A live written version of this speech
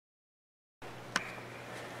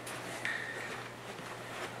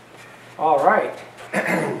All right.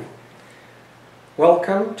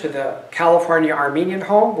 Welcome to the California Armenian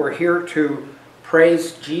Home. We're here to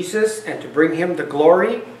praise Jesus and to bring him the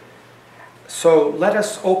glory. So let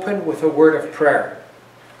us open with a word of prayer.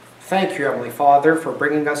 Thank you, Heavenly Father, for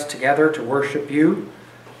bringing us together to worship you.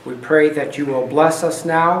 We pray that you will bless us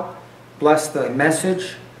now, bless the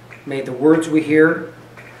message. May the words we hear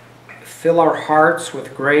fill our hearts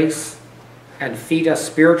with grace and feed us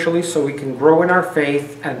spiritually so we can grow in our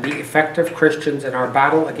faith and be effective Christians in our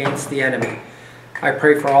battle against the enemy. I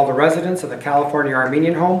pray for all the residents of the California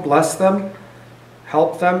Armenian Home. Bless them,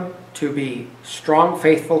 help them to be strong,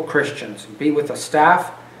 faithful Christians. Be with the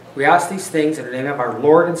staff. We ask these things in the name of our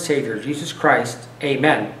Lord and Savior, Jesus Christ.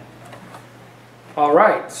 Amen. All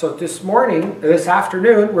right, so this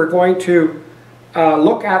afternoon, we're going to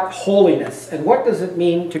look at holiness. And what does it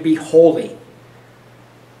mean to be holy?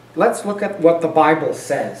 Let's look at what the Bible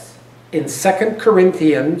says. In 2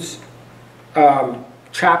 Corinthians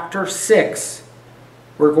chapter 6,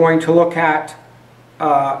 we're going to look at 2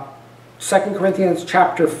 Corinthians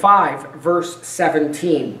chapter 5, verse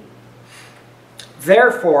 17.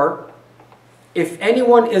 Therefore, if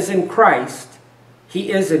anyone is in Christ,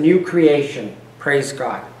 he is a new creation. Praise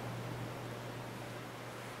God.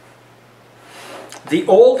 The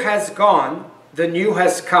old has gone, the new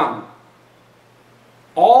has come.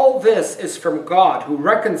 All this is from God, who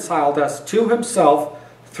reconciled us to himself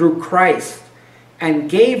through Christ and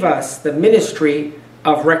gave us the ministry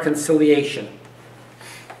of reconciliation.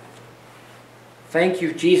 Thank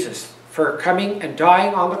you, Jesus, for coming and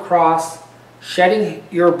dying on the cross, shedding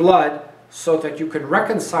your blood so that you can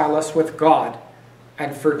reconcile us with God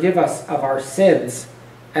and forgive us of our sins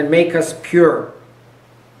and make us pure.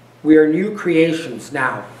 We are new creations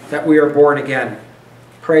now that we are born again.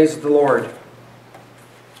 Praise the Lord.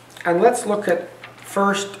 And let's look at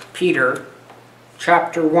 1 Peter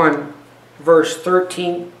chapter 1, verse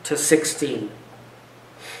 13 to 16.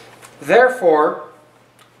 Therefore,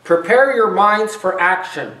 prepare your minds for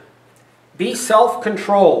action. Be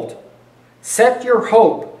self-controlled. Set your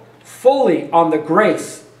hope fully on the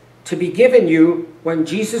grace to be given you when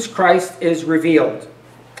Jesus Christ is revealed.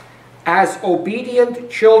 As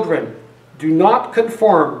obedient children, do not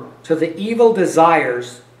conform to the evil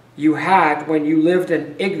desires you had when you lived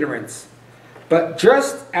in ignorance. But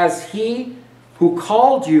just as he who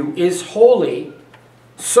called you is holy,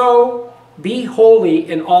 so be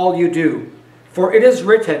holy in all you do. For it is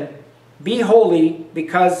written, be holy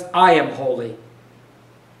because I am holy.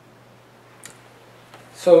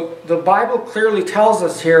 So the Bible clearly tells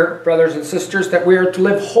us here, brothers and sisters, that we are to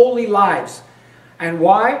live holy lives. And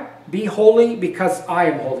why? Be holy because I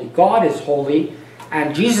am holy. God is holy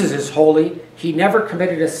and Jesus is holy. He never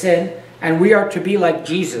committed a sin, and we are to be like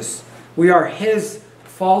Jesus. We are his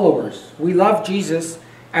followers. We love Jesus,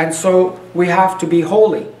 and so we have to be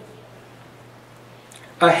holy.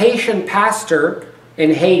 A Haitian pastor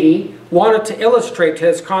in Haiti wanted to illustrate to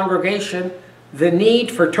his congregation the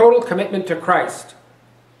need for total commitment to Christ.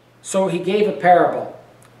 So he gave a parable.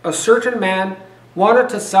 A certain man wanted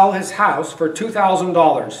to sell his house for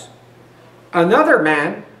 $2,000. Another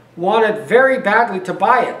man wanted very badly to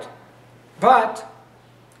buy it, but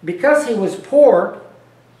because he was poor,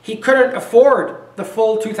 he couldn't afford the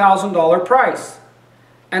full $2,000 price.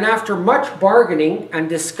 And after much bargaining and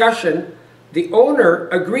discussion, the owner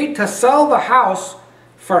agreed to sell the house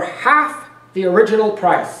for half the original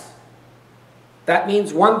price. That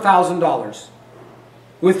means $1,000,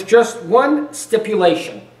 with just one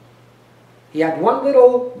stipulation. He had one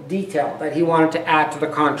little detail that he wanted to add to the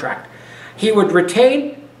contract. He would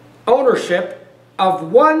retain ownership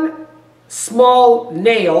of one small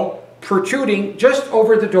nail protruding just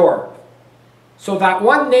over the door. So that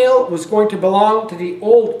one nail was going to belong to the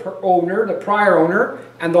old owner, the prior owner,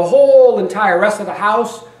 and the whole entire rest of the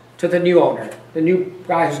house to the new owner, the new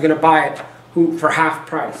guy who's going to buy it for half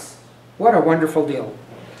price. What a wonderful deal.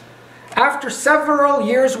 After several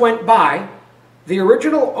years went by, the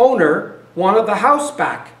original owner wanted the house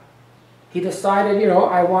back. He decided,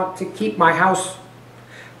 I want to keep my house.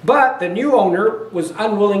 But the new owner was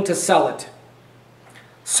unwilling to sell it.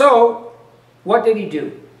 So, what did he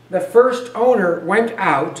do? The first owner went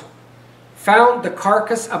out, found the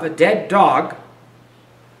carcass of a dead dog,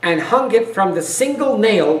 and hung it from the single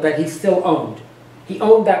nail that he still owned. He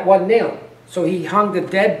owned that one nail. So he hung the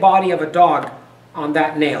dead body of a dog on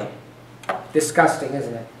that nail. Disgusting,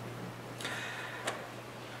 isn't it?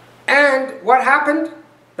 And what happened?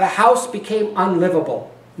 The house became unlivable.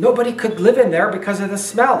 Nobody could live in there because of the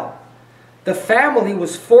smell. The family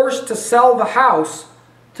was forced to sell the house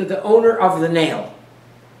to the owner of the nail.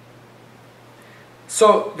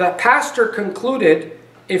 So the pastor concluded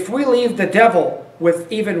if we leave the devil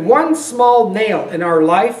with even one small nail in our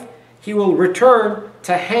life, he will return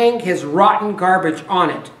to hang his rotten garbage on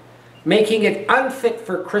it, making it unfit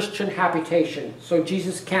for Christian habitation. So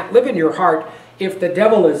Jesus can't live in your heart if the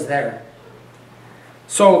devil is there.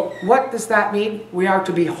 So what does that mean? We are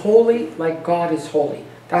to be holy like God is holy.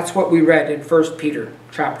 That's what we read in 1 Peter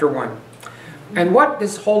chapter 1. And what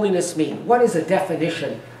does holiness mean? What is a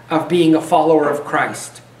definition of being a follower of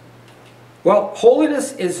Christ? Well,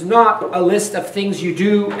 holiness is not a list of things you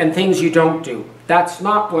do and things you don't do. That's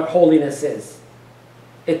not what holiness is.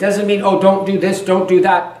 It doesn't mean, oh, don't do this, don't do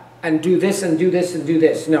that, and do this and do this and do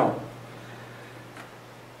this. No.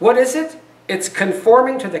 What is it? It's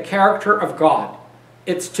conforming to the character of God.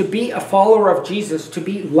 It's to be a follower of Jesus, to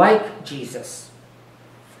be like Jesus.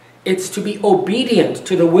 It's to be obedient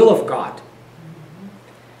to the will of God.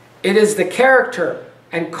 It is the character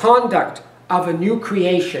and conduct of a new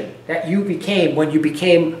creation that you became when you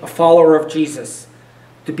became a follower of Jesus.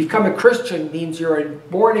 To become a Christian means you're a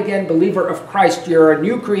born-again believer of Christ. You're a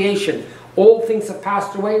new creation. Old things have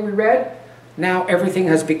passed away, we read. Now everything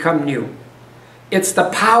has become new. It's the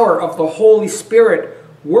power of the Holy Spirit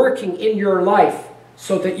working in your life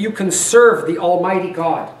so that you can serve the Almighty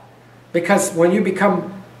God. Because when you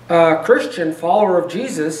become a Christian, follower of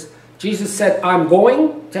Jesus, Jesus said, I'm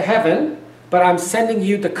going to heaven, but I'm sending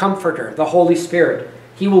you the Comforter, the Holy Spirit.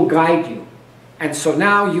 He will guide you. And so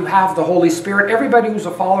now you have the Holy Spirit. Everybody who's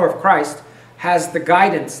a follower of Christ has the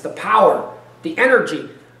guidance, the power, the energy.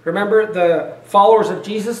 Remember the followers of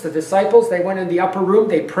Jesus, the disciples, they went in the upper room,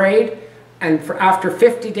 they prayed, and after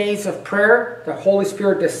 50 days of prayer, the Holy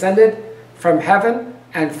Spirit descended from heaven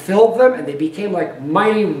and filled them, and they became like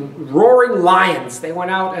mighty roaring lions. They went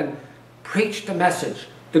out and preached the message,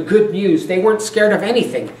 the good news. They weren't scared of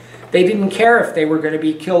anything. They didn't care if they were going to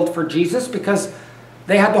be killed for Jesus because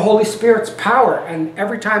they had the Holy Spirit's power. And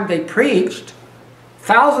every time they preached,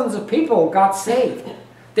 thousands of people got saved.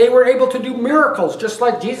 They were able to do miracles just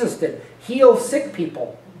like Jesus did. Heal sick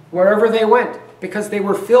people wherever they went because they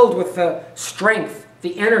were filled with the strength,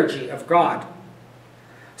 the energy of God.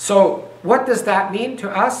 So what does that mean to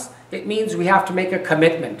us? It means we have to make a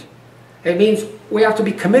commitment. It means we have to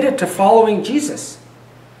be committed to following Jesus.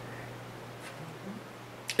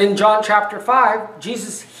 In John chapter 5,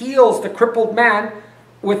 Jesus heals the crippled man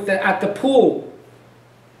at the pool,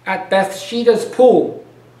 at Bethsheda's pool.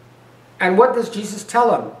 And what does Jesus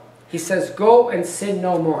tell him? He says, go and sin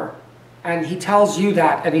no more. And he tells you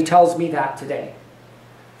that, and he tells me that today.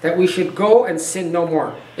 That we should go and sin no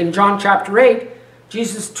more. In John chapter 8,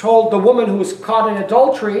 Jesus told the woman who was caught in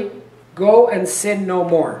adultery, go and sin no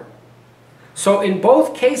more. So in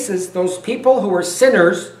both cases, those people who were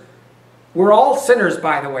sinners, were all sinners,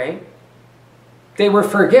 by the way. They were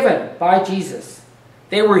forgiven by Jesus.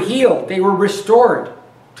 They were healed. They were restored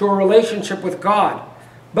to a relationship with God.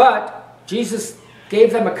 But Jesus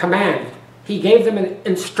gave them a command. He gave them an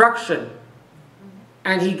instruction.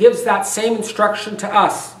 And he gives that same instruction to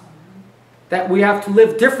us. That we have to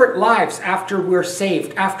live different lives after we're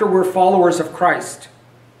saved, after we're followers of Christ.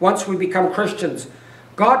 Once we become Christians.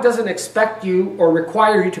 God doesn't expect you or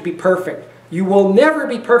require you to be perfect. You will never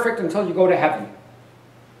be perfect until you go to heaven.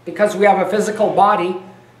 Because we have a physical body,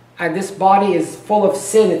 and this body is full of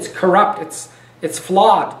sin. It's corrupt. It's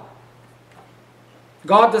flawed.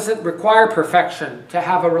 God doesn't require perfection to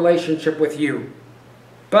have a relationship with you.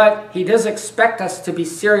 But he does expect us to be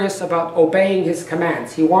serious about obeying his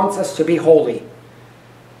commands. He wants us to be holy.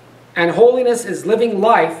 And holiness is living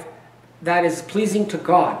life that is pleasing to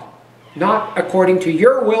God. Not according to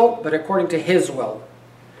your will, but according to his will.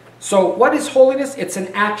 So what is holiness? It's an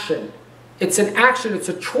action. It's an action. It's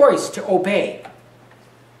a choice to obey.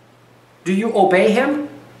 Do you obey him?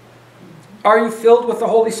 Are you filled with the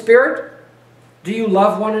Holy Spirit? Do you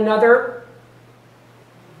love one another?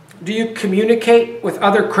 Do you communicate with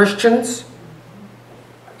other Christians?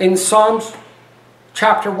 In Psalms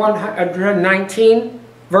chapter 119,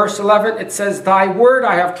 verse 11, it says, thy word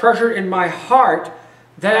I have treasured in my heart,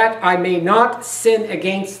 that I may not sin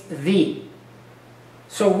against thee.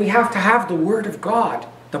 So we have to have the Word of God,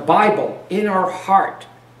 the Bible, in our heart,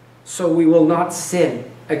 so we will not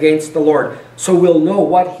sin against the Lord. So we'll know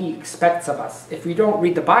what he expects of us. If we don't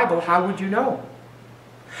read the Bible, how would you know?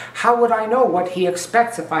 How would I know what he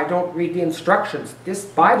expects if I don't read the instructions? This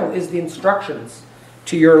Bible is the instructions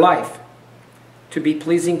to your life, to be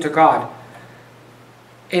pleasing to God.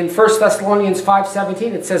 In 1 Thessalonians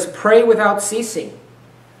 5:17, it says, pray without ceasing.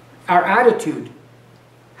 Our attitude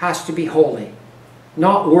has to be holy,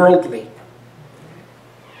 not worldly.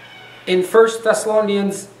 In 1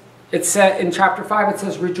 Thessalonians, it said in chapter 5, it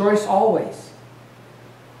says, rejoice always.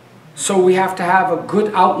 So we have to have a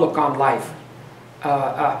good outlook on life,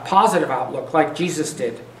 a positive outlook like Jesus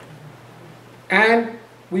did. And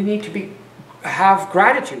we need to have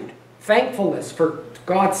gratitude, thankfulness for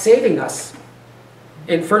God saving us.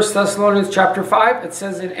 In 1 Thessalonians chapter 5, it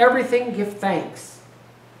says, in everything give thanks.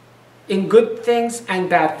 In good things and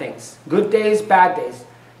bad things. Good days, bad days.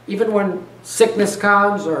 Even when sickness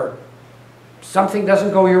comes or something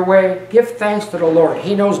doesn't go your way, give thanks to the Lord.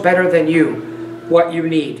 He knows better than you what you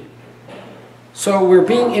need. So we're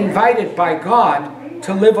being invited by God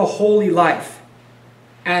to live a holy life.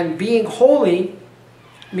 And being holy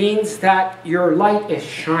means that your light is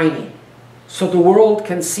shining so the world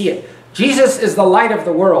can see it. Jesus is the light of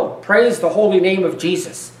the world. Praise the holy name of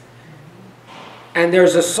Jesus. And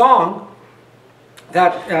there's a song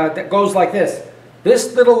that goes like this.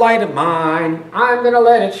 This little light of mine, I'm going to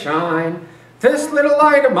let it shine. This little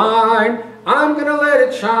light of mine, I'm going to let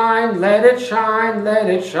it shine. Let it shine, let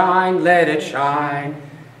it shine, let it shine.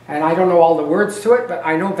 And I don't know all the words to it, but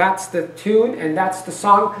I know that's the tune and that's the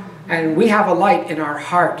song. And we have a light in our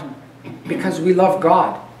heart because we love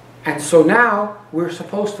God. And so now we're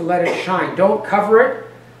supposed to let it shine. Don't cover it.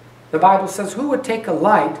 The Bible says, who would take a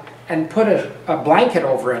light and put a blanket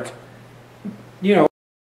over it? You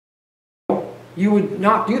know, you would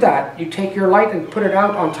not do that. You take your light and put it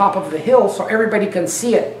out on top of the hill so everybody can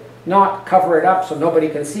see it, not cover it up so nobody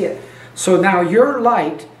can see it. So now your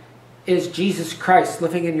light is Jesus Christ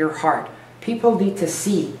living in your heart. People need to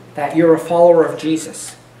see that you're a follower of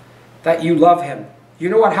Jesus, that you love him. You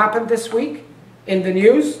know what happened this week in the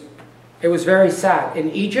news? It was very sad.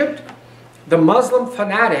 In Egypt, the Muslim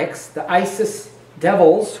fanatics, the ISIS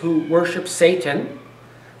devils who worship Satan,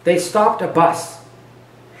 they stopped a bus.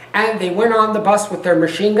 And they went on the bus with their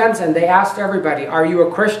machine guns and they asked everybody, are you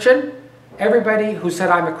a Christian? Everybody who said,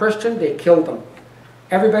 I'm a Christian, they killed them.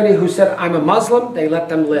 Everybody who said, I'm a Muslim, they let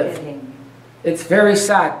them live. It's very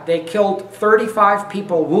sad. They killed 35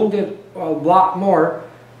 people, wounded a lot more.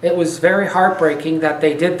 It was very heartbreaking that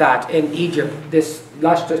they did that in Egypt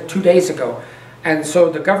last 2 days ago. And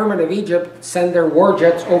so the government of Egypt sent their war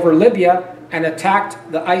jets over Libya and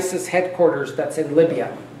attacked the ISIS headquarters that's in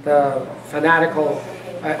Libya. The fanatical,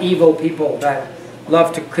 evil people that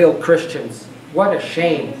love to kill Christians. What a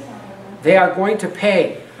shame. They are going to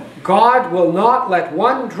pay. God will not let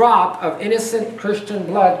one drop of innocent Christian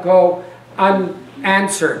blood go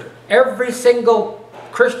unanswered. Every single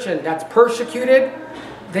Christian that's persecuted,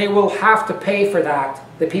 they will have to pay for that.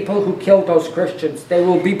 The people who killed those Christians, they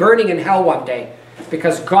will be burning in hell one day.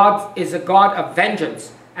 Because God is a God of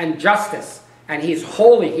vengeance and justice. And He is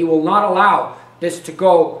holy. He will not allow this to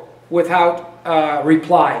go without a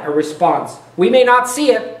response. We may not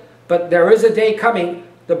see it, but there is a day coming,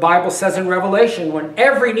 the Bible says in Revelation, when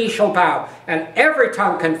every knee shall bow and every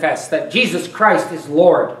tongue confess that Jesus Christ is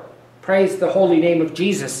Lord. Praise the holy name of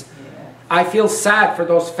Jesus. I feel sad for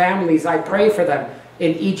those families. I pray for them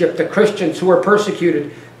in Egypt, the Christians who are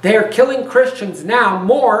persecuted. They are killing Christians now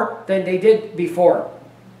more than they did before.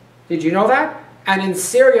 Did you know that? And in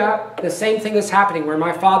Syria, the same thing is happening, where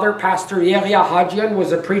my father, Pastor Yeria Hajian,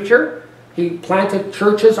 was a preacher. He planted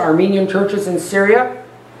churches, Armenian churches in Syria,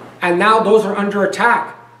 and now those are under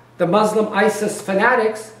attack. The Muslim ISIS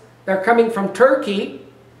fanatics, they're coming from Turkey,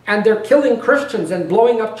 and they're killing Christians and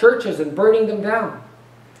blowing up churches and burning them down.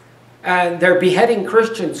 And they're beheading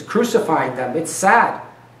Christians, crucifying them. It's sad.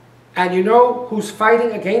 And you know who's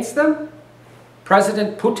fighting against them?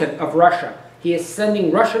 President Putin of Russia. He is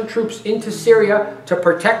sending Russian troops into Syria to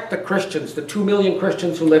protect the Christians, the 2 million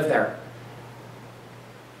Christians who live there.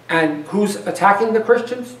 And who's attacking the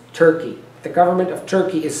Christians? Turkey. The government of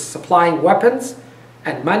Turkey is supplying weapons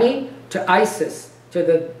and money to ISIS, to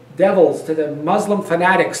the devils, to the Muslim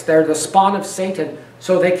fanatics. They're the spawn of Satan,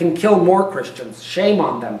 so they can kill more Christians. Shame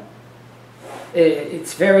on them.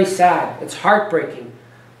 It's very sad. It's heartbreaking.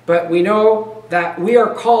 But we know that we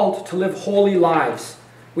are called to live holy lives.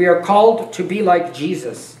 We are called to be like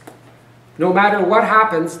Jesus. No matter what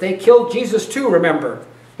happens, they killed Jesus too, remember.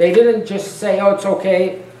 They didn't just say, oh, it's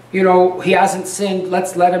okay, you know, he hasn't sinned,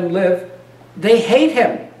 let's let him live. They hate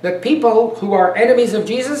him. The people who are enemies of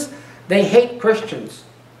Jesus, they hate Christians,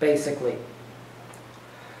 basically.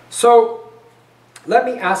 So, let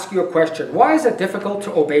me ask you a question. Why is it difficult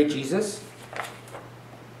to obey Jesus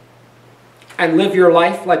and live your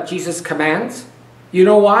life like Jesus commands? You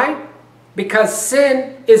know why? Because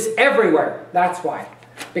sin is everywhere. That's why.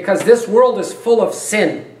 Because this world is full of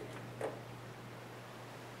sin.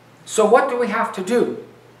 So what do we have to do?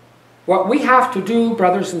 What we have to do,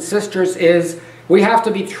 brothers and sisters, is we have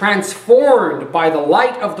to be transformed by the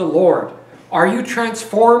light of the Lord. Are you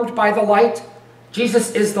transformed by the light?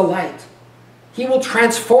 Jesus is the light. He will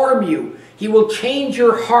transform you. He will change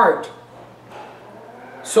your heart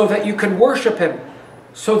so that you can worship Him,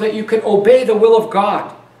 so that you can obey the will of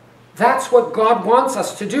God. That's what God wants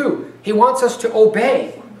us to do. He wants us to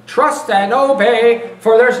obey. Trust and obey,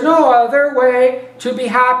 for there's no other way to be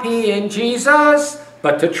happy in Jesus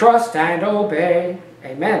but to trust and obey.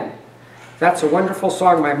 Amen. That's a wonderful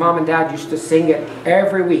song. My mom and dad used to sing it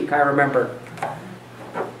every week, I remember.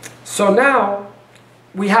 So now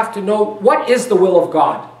we have to know, what is the will of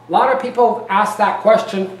God? A lot of people ask that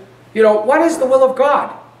question, you know, what is the will of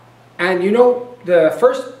God? And you know, the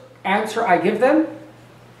first answer I give them,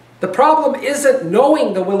 the problem isn't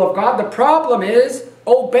knowing the will of God. The problem is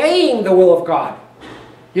obeying the will of God.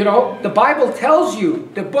 You know, the Bible tells you,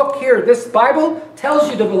 the book here, this Bible tells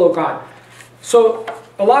you the will of God. So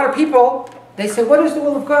a lot of people, they say, what is the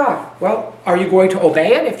will of God? Well, are you going to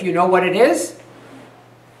obey it if you know what it is?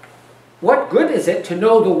 What good is it to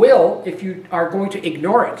know the will if you are going to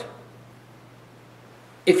ignore it?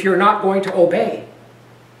 If you're not going to obey?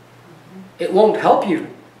 It won't help you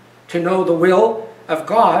to know the will of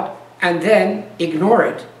God and then ignore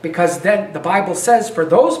it, because then the Bible says for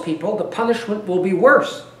those people the punishment will be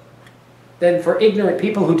worse than for ignorant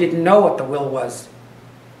people who didn't know what the will was.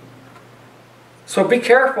 So be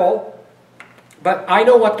careful, but I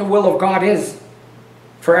know what the will of God is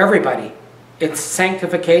for everybody. It's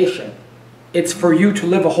sanctification. It's for you to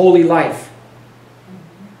live a holy life.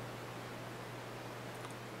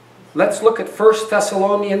 Let's look at 1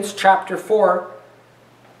 Thessalonians chapter 4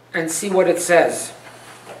 and see what it says.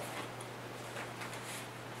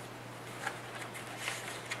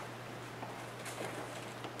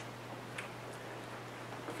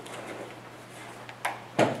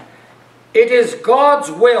 It is God's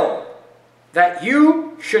will that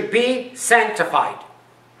you should be sanctified.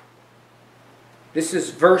 This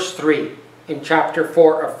is verse 3 in chapter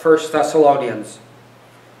 4 of 1 Thessalonians.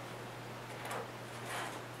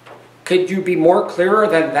 Could you be more clearer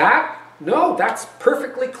than that? No, that's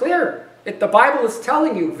perfectly clear. The Bible is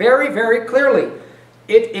telling you very, very clearly.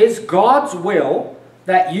 It is God's will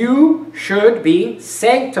that you should be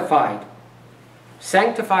sanctified.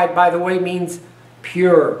 Sanctified, by the way, means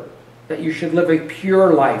pure. That you should live a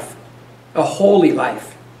pure life, a holy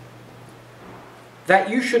life. That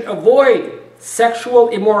you should avoid sexual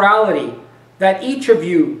immorality. That each of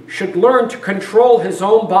you should learn to control his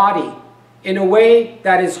own body in a way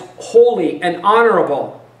that is holy and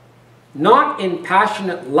honorable, not in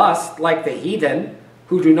passionate lust like the heathen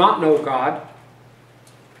who do not know God,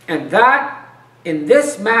 and that in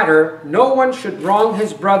this matter no one should wrong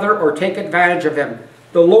his brother or take advantage of him.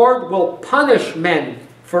 The Lord will punish men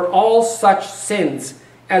for all such sins,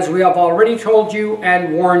 as we have already told you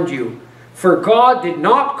and warned you. For God did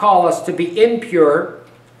not call us to be impure,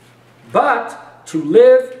 but to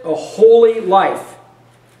live a holy life.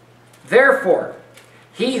 Therefore,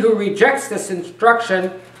 he who rejects this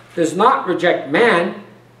instruction does not reject man,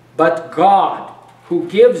 but God, who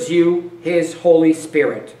gives you his Holy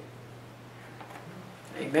Spirit.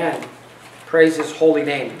 Amen. Praise his holy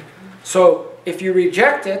name. So, if you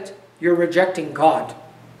reject it, you're rejecting God.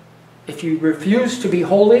 If you refuse to be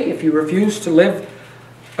holy, if you refuse to live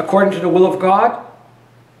according to the will of God,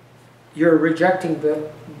 you're rejecting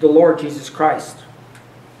the Lord Jesus Christ.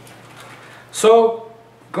 So,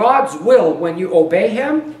 God's will, when you obey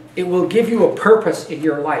him, it will give you a purpose in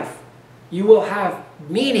your life. You will have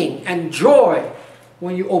meaning and joy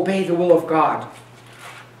when you obey the will of God.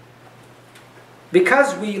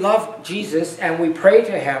 Because we love Jesus and we pray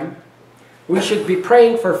to him, we should be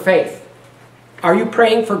praying for faith. Are you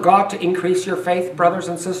praying for God to increase your faith, brothers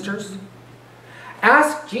and sisters?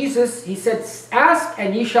 Ask Jesus, he said, ask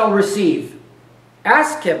and ye shall receive.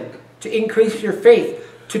 Ask him to increase your faith,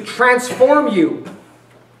 to transform you,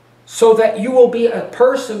 so that you will be a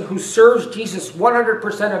person who serves Jesus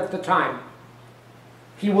 100% of the time.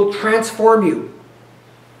 He will transform you.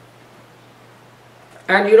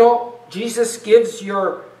 And you know, Jesus gives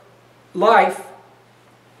your life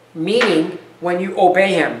meaning when you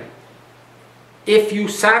obey him. If you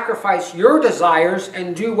sacrifice your desires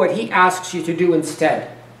and do what he asks you to do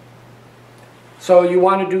instead. So you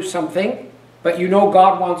want to do something, but you know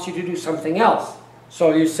God wants you to do something else.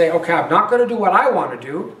 So you say, okay, I'm not going to do what I want to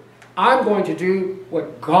do. I'm going to do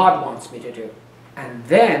what God wants me to do. And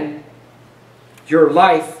then your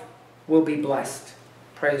life will be blessed.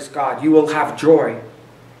 Praise God. You will have joy.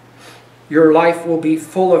 Your life will be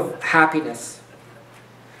full of happiness.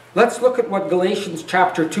 Let's look at what Galatians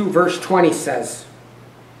chapter 2 verse 20 says.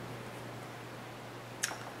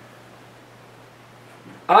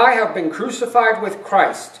 I have been crucified with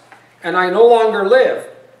Christ, and I no longer live,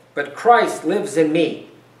 but Christ lives in me.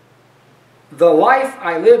 The life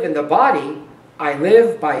I live in the body, I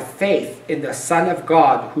live by faith in the Son of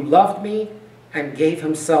God, who loved me and gave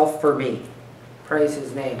himself for me. Praise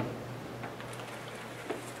his name.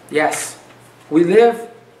 Yes, we live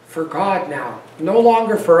for God now, no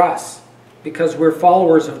longer for us, because we're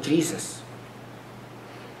followers of Jesus.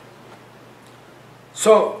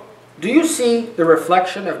 So, do you see the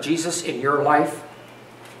reflection of Jesus in your life?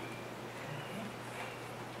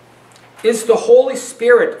 Is the Holy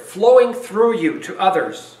Spirit flowing through you to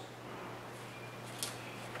others?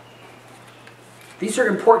 These are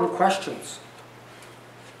important questions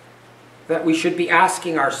that we should be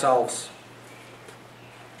asking ourselves.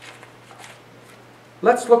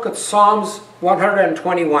 Let's look at Psalms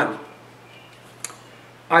 121.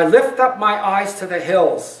 I lift up my eyes to the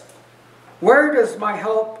hills. Where does my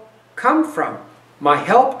help come from? My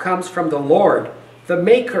help comes from the Lord, the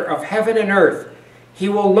maker of heaven and earth. He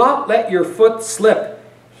will not let your foot slip.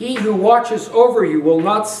 He who watches over you will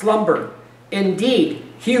not slumber. Indeed,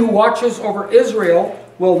 he who watches over Israel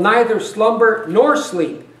will neither slumber nor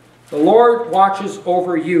sleep. The Lord watches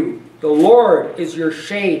over you. The Lord is your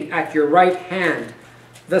shade at your right hand.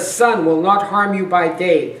 The sun will not harm you by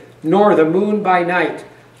day, nor the moon by night.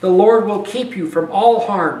 The Lord will keep you from all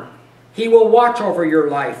harm. He will watch over your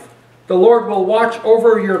life. The Lord will watch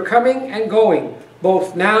over your coming and going,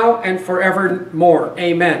 both now and forevermore.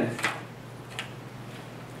 Amen.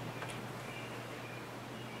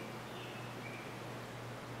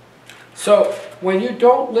 So, when you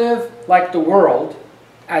don't live like the world,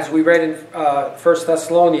 as we read in 1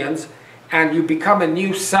 Thessalonians, and you become a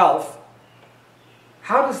new self,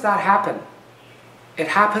 how does that happen? It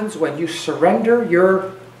happens when you surrender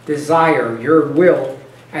your desire, your will,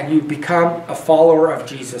 and you become a follower of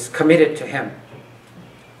Jesus, committed to him.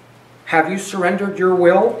 Have you surrendered your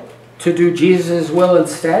will to do Jesus' will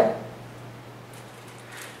instead?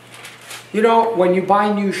 You know, when you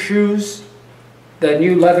buy new shoes, the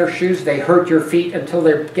new leather shoes, they hurt your feet until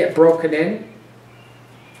they get broken in.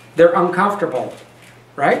 They're uncomfortable,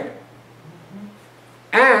 right?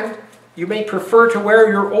 And you may prefer to wear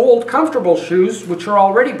your old comfortable shoes, which are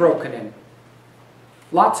already broken in.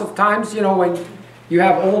 Lots of times, you know, when you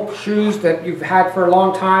have old shoes that you've had for a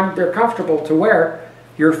long time, they're comfortable to wear.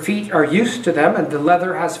 Your feet are used to them, and the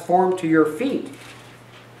leather has formed to your feet.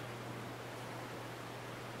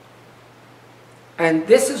 And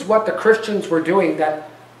this is what the Christians were doing that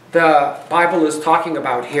the Bible is talking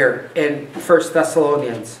about here in 1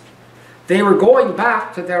 Thessalonians. They were going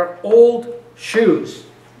back to their old shoes.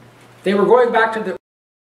 They were going back to the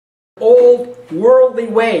old worldly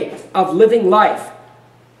way of living life,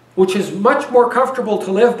 which is much more comfortable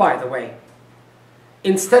to live, by the way.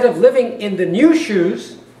 Instead of living in the new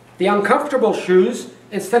shoes, the uncomfortable shoes,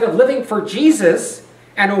 instead of living for Jesus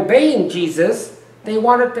and obeying Jesus, they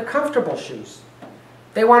wanted the comfortable shoes.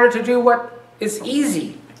 They wanted to do what is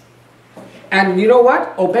easy. And you know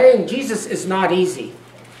what? Obeying Jesus is not easy.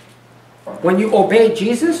 When you obey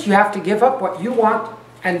Jesus, you have to give up what you want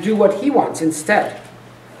and do what he wants instead.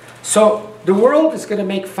 So the world is going to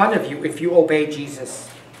make fun of you if you obey Jesus.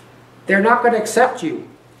 They're not going to accept you.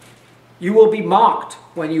 You will be mocked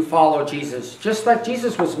when you follow Jesus. Just like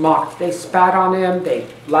Jesus was mocked. They spat on him, they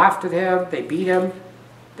laughed at him, they beat him,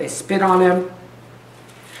 they spit on him.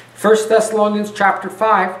 1 Thessalonians chapter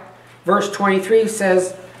 5, verse 23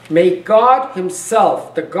 says, May God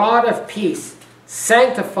himself, the God of peace,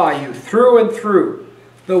 sanctify you through and through.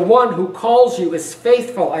 The one who calls you is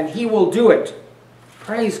faithful, and he will do it.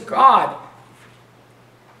 Praise God.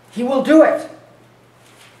 He will do it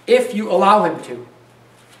if you allow him to.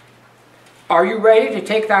 Are you ready to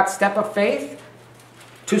take that step of faith?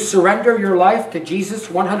 To surrender your life to Jesus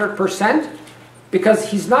 100%?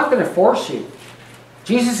 Because he's not going to force you.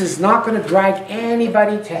 Jesus is not going to drag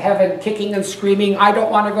anybody to heaven kicking and screaming, I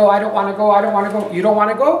don't want to go, I don't want to go, I don't want to go. You don't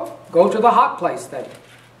want to go? Go to the hot place then.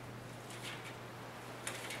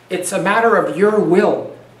 It's a matter of your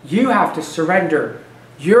will. You have to surrender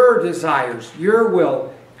your desires, your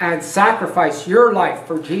will, and sacrifice your life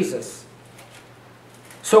for Jesus.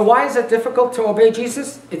 So why is it difficult to obey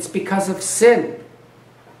Jesus? It's because of sin.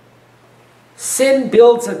 Sin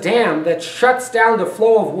builds a dam that shuts down the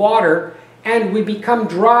flow of water, and we become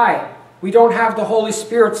dry. We don't have the Holy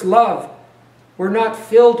Spirit's love. We're not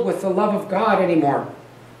filled with the love of God anymore.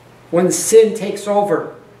 When sin takes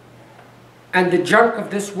over and the junk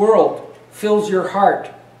of this world fills your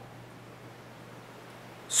heart.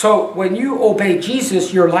 So when you obey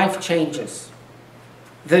Jesus, your life changes.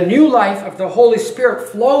 The new life of the Holy Spirit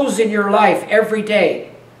flows in your life every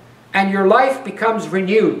day. And your life becomes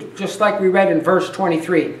renewed, just like we read in verse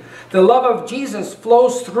 23. The love of Jesus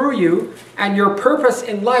flows through you, and your purpose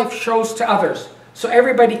in life shows to others. So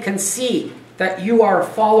everybody can see that you are a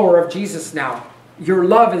follower of Jesus now. Your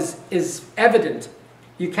love is evident.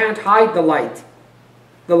 You can't hide the light.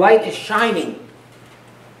 The light is shining.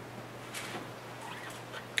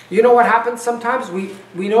 You know what happens sometimes?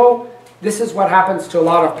 We know this is what happens to a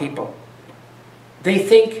lot of people. They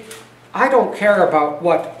think, I don't care about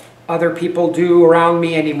what other people do around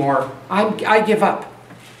me anymore. I give up.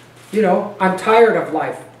 You know, I'm tired of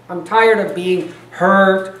life. I'm tired of being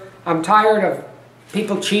hurt. I'm tired of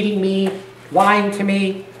people cheating me, lying to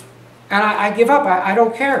me. And I give up. I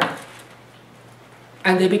don't care.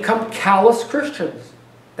 And they become callous Christians.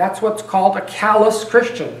 That's what's called a callous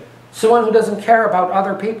Christian. Someone who doesn't care about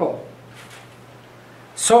other people.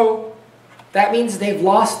 So that means they've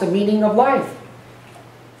lost the meaning of life.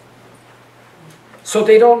 So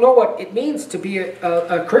they don't know what it means to be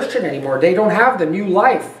a Christian anymore. They don't have the new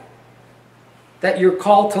life that you're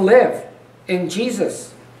called to live in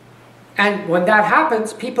Jesus. And when that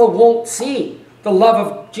happens, people won't see the love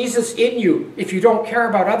of Jesus in you if you don't care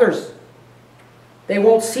about others. They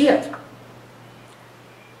won't see it.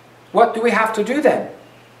 What do we have to do then?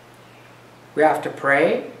 We have to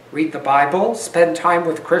pray, read the Bible, spend time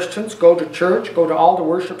with Christians, go to church, go to all the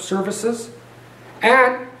worship services.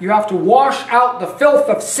 And you have to wash out the filth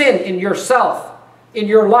of sin in yourself, in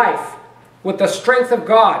your life, with the strength of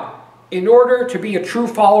God, in order to be a true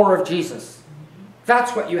follower of Jesus.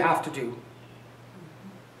 That's what you have to do.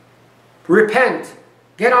 Repent.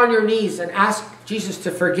 Get on your knees and ask Jesus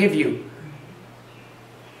to forgive you.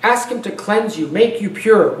 Ask Him to cleanse you, make you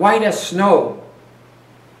pure, white as snow.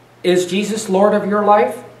 Is Jesus Lord of your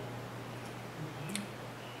life?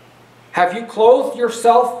 Have you clothed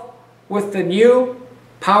yourself with the new,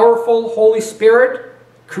 powerful Holy Spirit,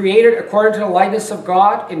 created according to the likeness of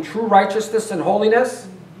God in true righteousness and holiness?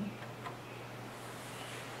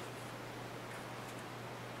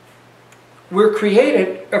 We're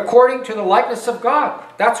created according to the likeness of God.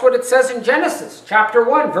 That's what it says in Genesis chapter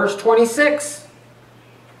 1, verse 26.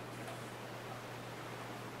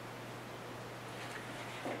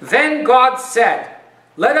 Then God said,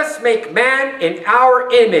 let us make man in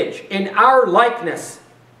our image, in our likeness,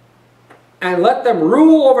 and let them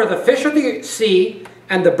rule over the fish of the sea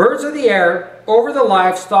and the birds of the air, over the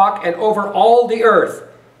livestock, and over all the earth,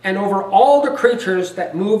 and over all the creatures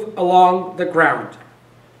that move along the ground.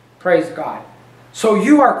 Praise God. So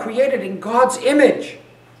you are created in God's image.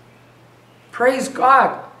 Praise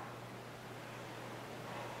God.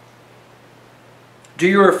 Do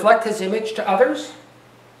you reflect His image to others?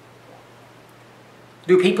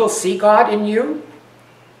 Do people see God in you?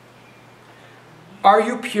 Are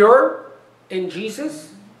you pure in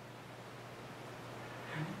Jesus?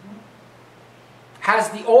 Has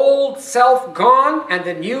the old self gone and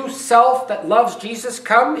the new self that loves Jesus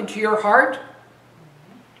come into your heart?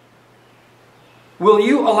 Will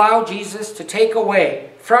you allow Jesus to take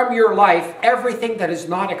away from your life everything that is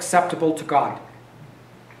not acceptable to God?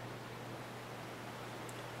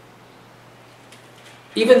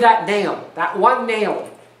 Even that nail, that one nail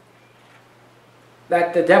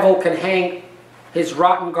that the devil can hang his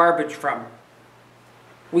rotten garbage from.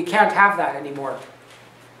 We can't have that anymore.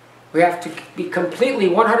 We have to be completely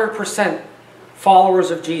 100%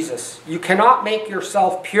 followers of Jesus. You cannot make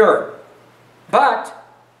yourself pure, but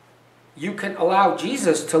you can allow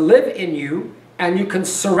Jesus to live in you, and you can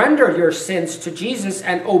surrender your sins to Jesus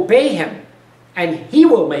and obey Him, and He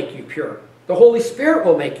will make you pure. The Holy Spirit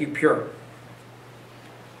will make you pure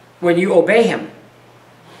when you obey Him.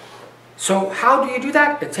 So how do you do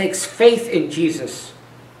that? It takes faith in Jesus.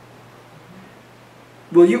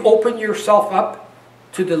 Will you open yourself up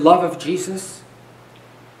to the love of Jesus?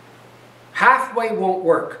 Halfway won't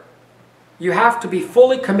work. You have to be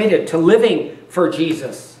fully committed to living for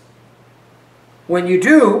Jesus. When you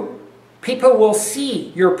do, people will see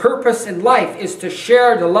your purpose in life is to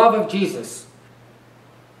share the love of Jesus.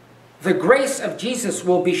 The grace of Jesus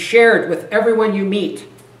will be shared with everyone you meet.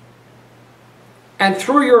 And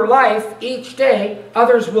through your life, each day,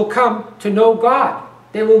 others will come to know God.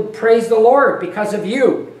 They will praise the Lord because of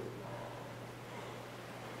you.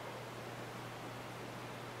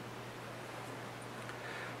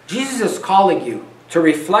 Jesus is calling you to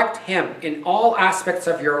reflect Him in all aspects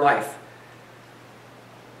of your life.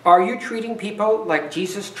 Are you treating people like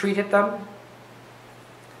Jesus treated them?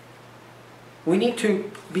 We need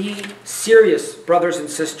to be serious, brothers and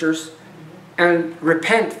sisters, and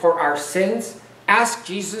repent for our sins. Ask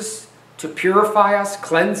Jesus to purify us,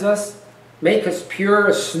 cleanse us, make us pure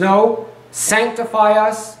as snow, sanctify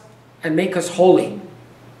us, and make us holy.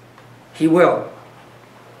 He will.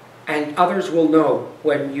 And others will know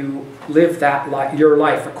when you live that your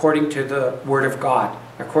life according to the Word of God,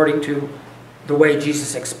 according to the way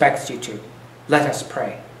Jesus expects you to. Let us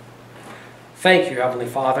pray. Thank you, Heavenly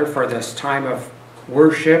Father, for this time of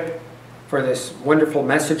worship, for this wonderful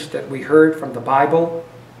message that we heard from the Bible.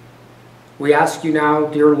 We ask you now,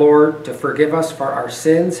 dear Lord, to forgive us for our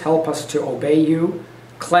sins, help us to obey you,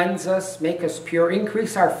 cleanse us, make us pure,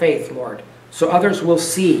 increase our faith, Lord, so others will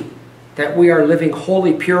see that we are living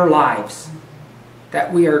holy, pure lives,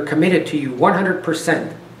 that we are committed to you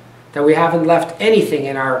 100%, that we haven't left anything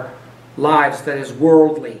in our lives that is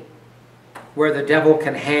worldly, where the devil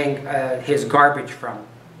can hang his garbage from.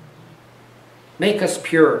 Make us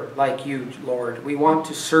pure like you, Lord. We want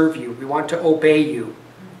to serve you. We want to obey you.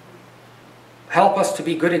 Help us to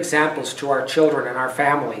be good examples to our children and our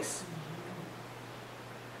families.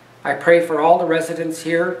 I pray for all the residents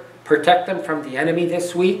here. Protect them from the enemy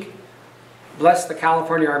this week. Bless the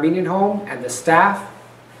California Armenian Home and the staff.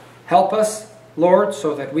 Help us, Lord,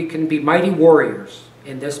 so that we can be mighty warriors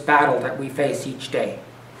in this battle that we face each day.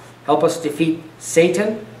 Help us defeat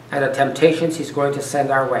Satan and the temptations he's going to send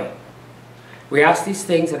our way. We ask these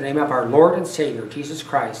things in the name of our Lord and Savior, Jesus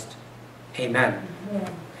Christ. Amen.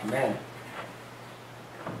 Amen. Amen.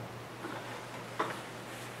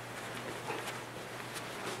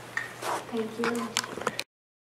 Thank you.